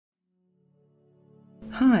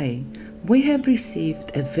Hi, we have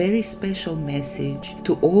received a very special message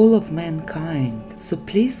to all of mankind, so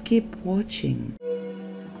please keep watching.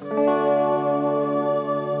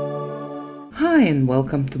 Hi and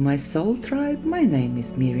welcome to my soul tribe. My name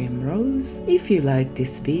is Miriam Rose. If you like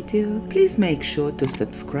this video, please make sure to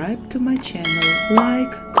subscribe to my channel,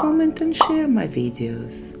 like, comment and share my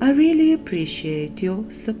videos. I really appreciate your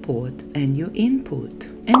support and your input.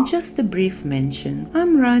 And just a brief mention,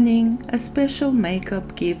 I'm running a special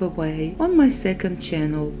makeup giveaway on my second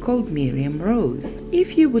channel called Miriam Rose.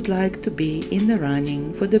 If you would like to be in the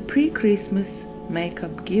running for the pre-Christmas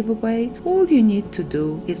makeup giveaway, all you need to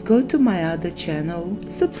do is go to my other channel,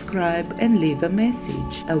 subscribe and leave a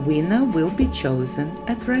message. A winner will be chosen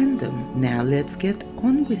at random. Now let's get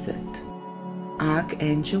on with it.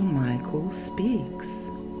 Archangel Michael speaks.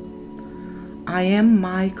 I am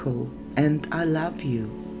Michael and I love you.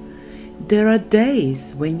 There are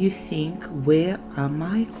days when you think, where are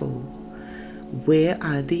Michael? Where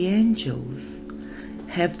are the angels?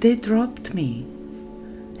 Have they dropped me?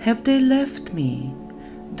 Have they left me?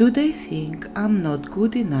 Do they think I'm not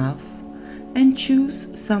good enough and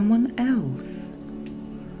choose someone else?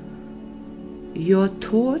 You're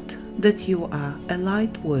taught that you are a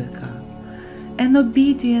light worker, an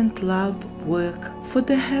obedient love work for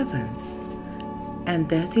the heavens, and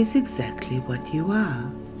that is exactly what you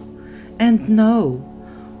are. And no,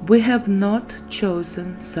 we have not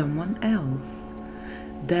chosen someone else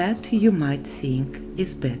that you might think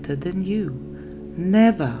is better than you.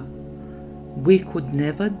 Never. We could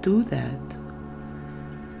never do that.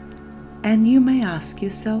 And you may ask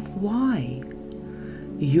yourself why.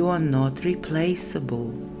 You are not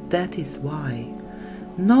replaceable. That is why.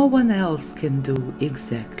 No one else can do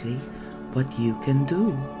exactly what you can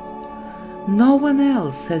do. No one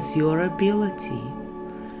else has your ability,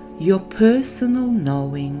 your personal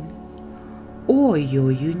knowing, or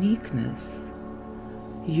your uniqueness.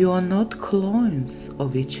 You are not clones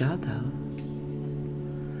of each other.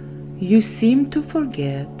 You seem to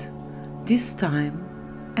forget this time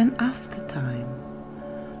and after time.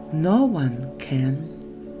 No one can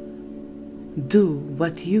do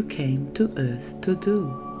what you came to earth to do.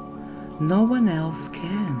 No one else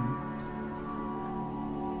can.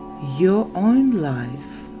 Your own life,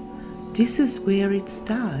 this is where it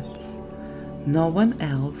starts. No one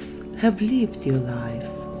else have lived your life.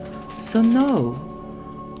 So no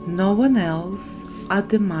one else are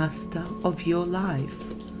the master of your life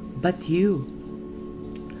but you.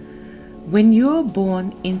 When you're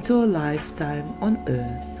born into a lifetime on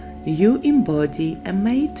earth, you embody a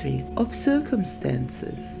matrix of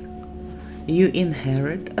circumstances. You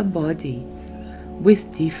inherit a body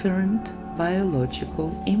with different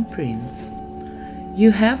biological imprints.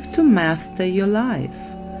 You have to master your life.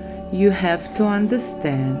 You have to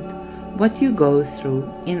understand what you go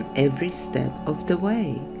through in every step of the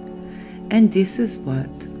way. And this is what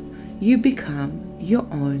you become your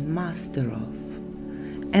own master of.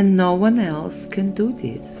 And no one else can do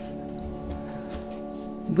this.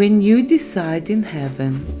 When you decide in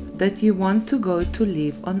heaven that you want to go to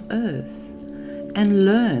live on earth and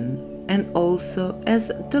learn, and also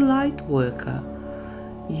as the light worker,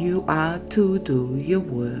 you are to do your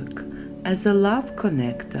work as a love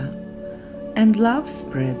connector and love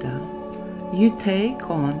spreader. You take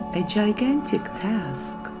on a gigantic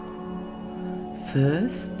task.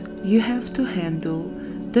 First, you have to handle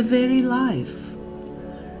the very life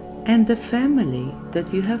and the family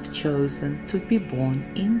that you have chosen to be born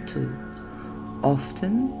into,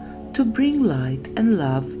 often to bring light and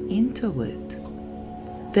love into it.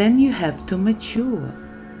 Then you have to mature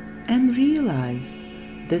and realize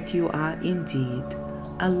that you are indeed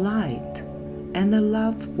a light and a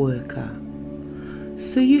love worker.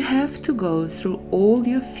 So you have to go through all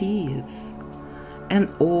your fears and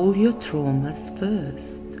all your traumas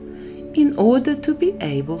first, in order to be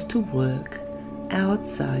able to work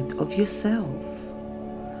outside of yourself.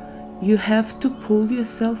 You have to pull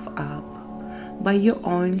yourself up by your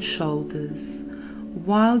own shoulders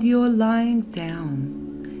while you're lying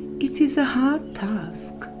down. It is a hard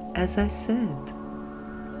task, as I said.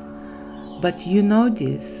 But you know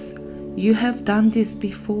this. You have done this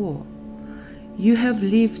before. You have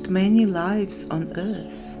lived many lives on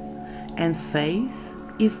earth, and faith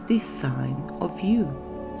is the sign of you.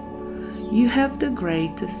 You have the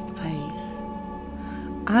greatest faith.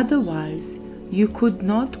 Otherwise, you could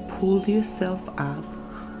not pull yourself up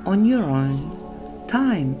on your own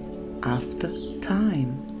time after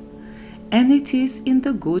time. And it is in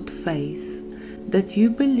the good faith that you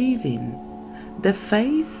believe in, the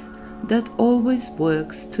faith that always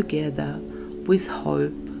works together with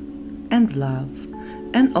hope and love,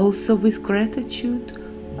 and also with gratitude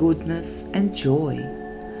goodness and joy.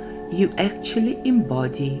 You actually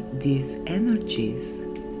embody these energies.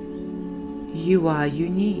 You are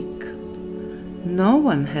unique. No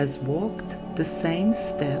one has walked the same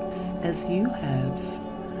steps as you have,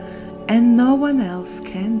 and no one else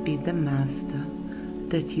can be the master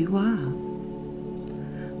that you are.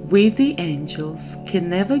 We, the angels, can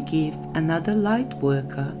never give another light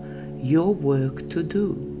worker your work to do.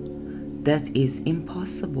 That is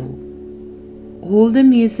impossible. All the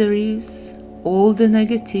miseries, all the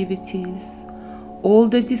negativities, all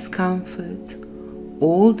the discomfort,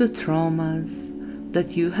 all the traumas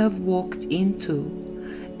that you have walked into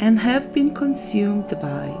and have been consumed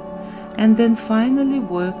by, and then finally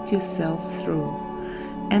worked yourself through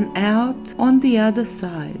and out on the other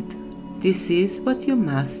side. This is what your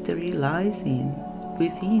mastery lies in,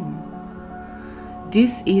 within.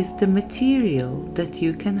 This is the material that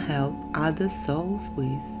you can help other souls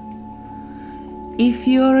with. If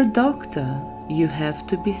you're a doctor, you have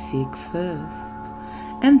to be sick first,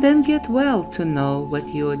 and then get well to know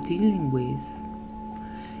what you're dealing with.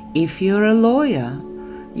 If you're a lawyer,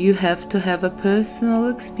 you have to have a personal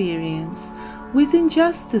experience with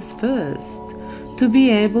injustice first to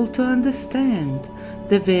be able to understand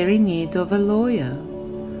the very need of a lawyer.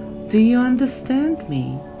 Do you understand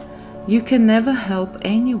me? You can never help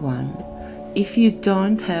anyone if you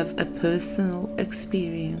don't have a personal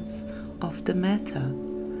experience of the matter.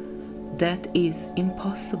 That is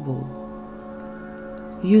impossible.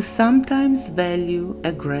 You sometimes value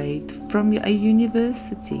a grade from a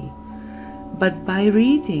university, but by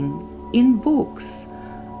reading in books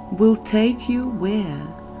will take you where?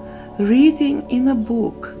 Reading in a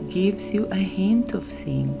book gives you a hint of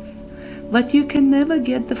things, but you can never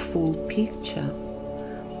get the full picture.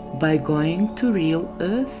 By going to Real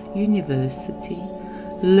Earth University,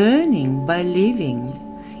 learning by living,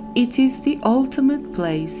 it is the ultimate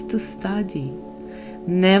place to study.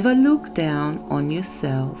 Never look down on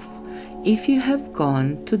yourself if you have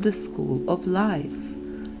gone to the school of life.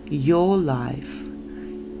 Your life.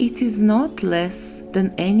 It is not less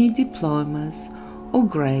than any diplomas or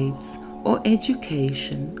grades or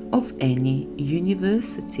education of any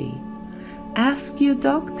university. Ask your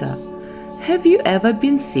doctor, have you ever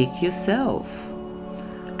been sick yourself?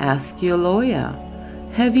 Ask your lawyer,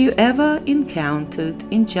 have you ever encountered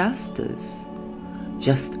injustice?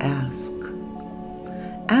 Just ask.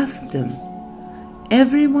 Ask them.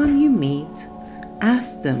 Everyone you meet,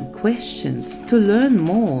 ask them questions to learn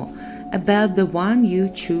more about the one you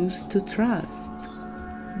choose to trust.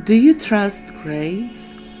 Do you trust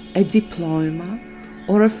grades, a diploma,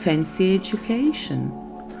 or a fancy education?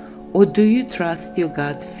 Or do you trust your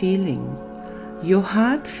gut feeling, your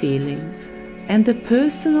heart feeling, and a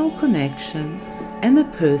personal connection and a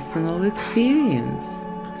personal experience?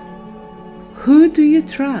 Who do you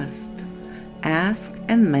trust? Ask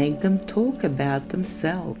and make them talk about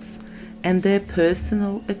themselves and their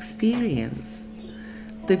personal experience.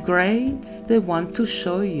 The grades they want to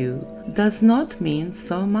show you does not mean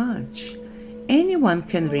so much. Anyone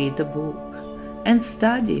can read a book and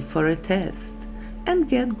study for a test and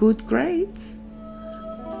get good grades.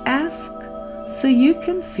 Ask so you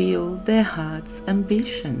can feel their heart's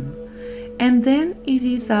ambition, and then it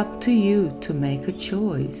is up to you to make a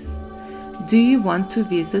choice. Do you want to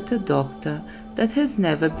visit a doctor that has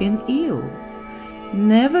never been ill,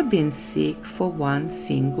 never been sick for one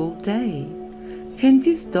single day? Can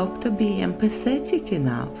this doctor be empathetic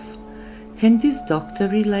enough? Can this doctor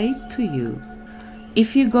relate to you?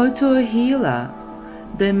 If you go to a healer,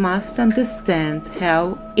 they must understand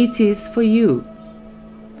how it is for you.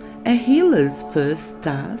 A healer's first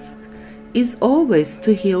task is always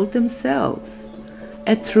to heal themselves.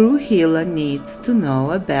 A true healer needs to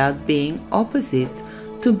know about being opposite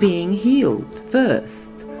to being healed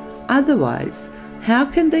first. Otherwise, how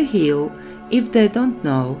can they heal if they don't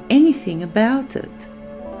know anything about it?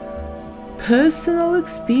 Personal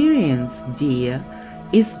experience, dear,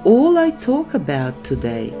 is all I talk about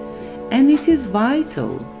today, and it is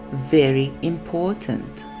vital, very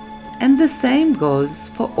important. And the same goes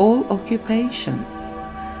for all occupations.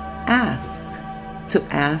 Ask. To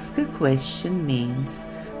ask a question means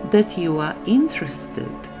that you are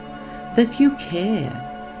interested, that you care.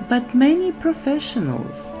 But many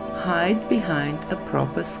professionals hide behind a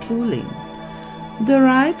proper schooling, the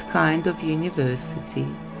right kind of university,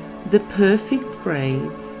 the perfect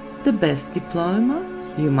grades, the best diploma.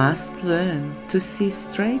 You must learn to see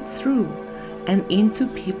straight through and into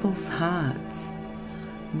people's hearts.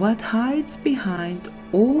 What hides behind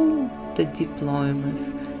all the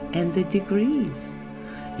diplomas and the degrees?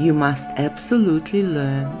 You must absolutely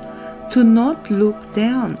learn to not look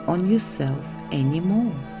down on yourself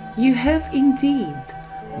anymore. You have indeed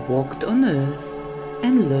walked on earth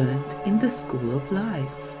and learned in the school of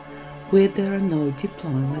life, where there are no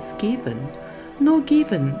diplomas given, nor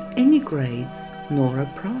given any grades nor a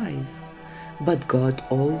prize. But God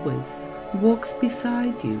always walks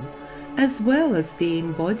beside you, as well as the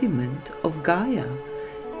embodiment of Gaia,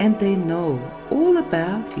 and they know all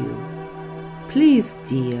about you. Please,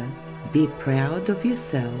 dear, be proud of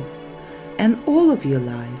yourself and all of your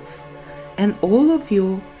life, and all of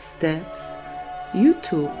your steps you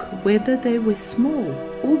took, whether they were small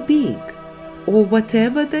or big, or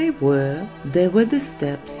whatever they were the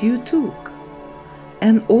steps you took.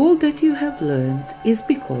 And all that you have learned is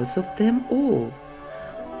because of them all.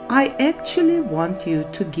 I actually want you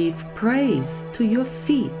to give praise to your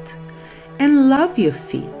feet and love your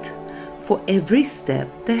feet for every step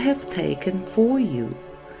they have taken for you.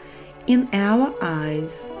 In our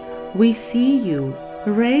eyes, we see you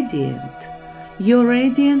radiant, your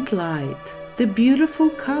radiant light, the beautiful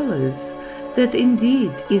colors that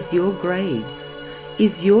indeed is your grades,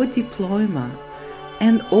 is your diploma,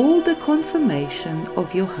 and all the confirmation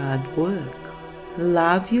of your hard work.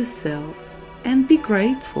 Love yourself and be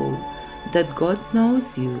grateful that God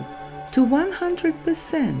knows you to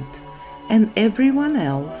 100%, and everyone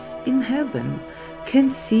else in heaven can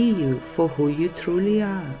see you for who you truly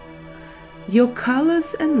are. Your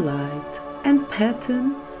colors and light and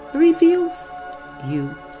pattern reveals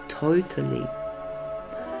you totally.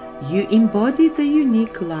 You embody the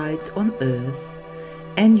unique light on earth,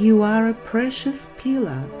 and you are a precious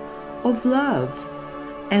pillar of love,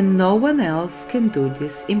 and no one else can do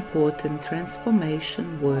this important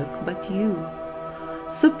transformation work but you.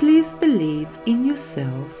 So please believe in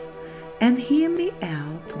yourself and hear me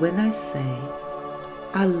out when I say,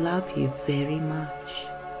 I love you very much.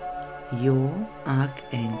 Your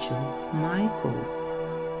Archangel Michael.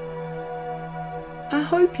 I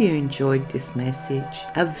hope you enjoyed this message,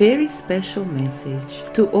 a very special message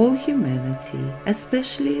to all humanity,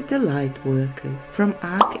 especially the light workers, from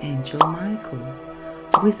Archangel Michael.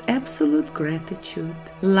 With absolute gratitude,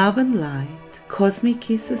 love and light, cosmic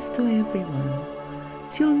kisses to everyone.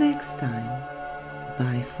 Till next time,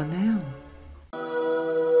 bye for now.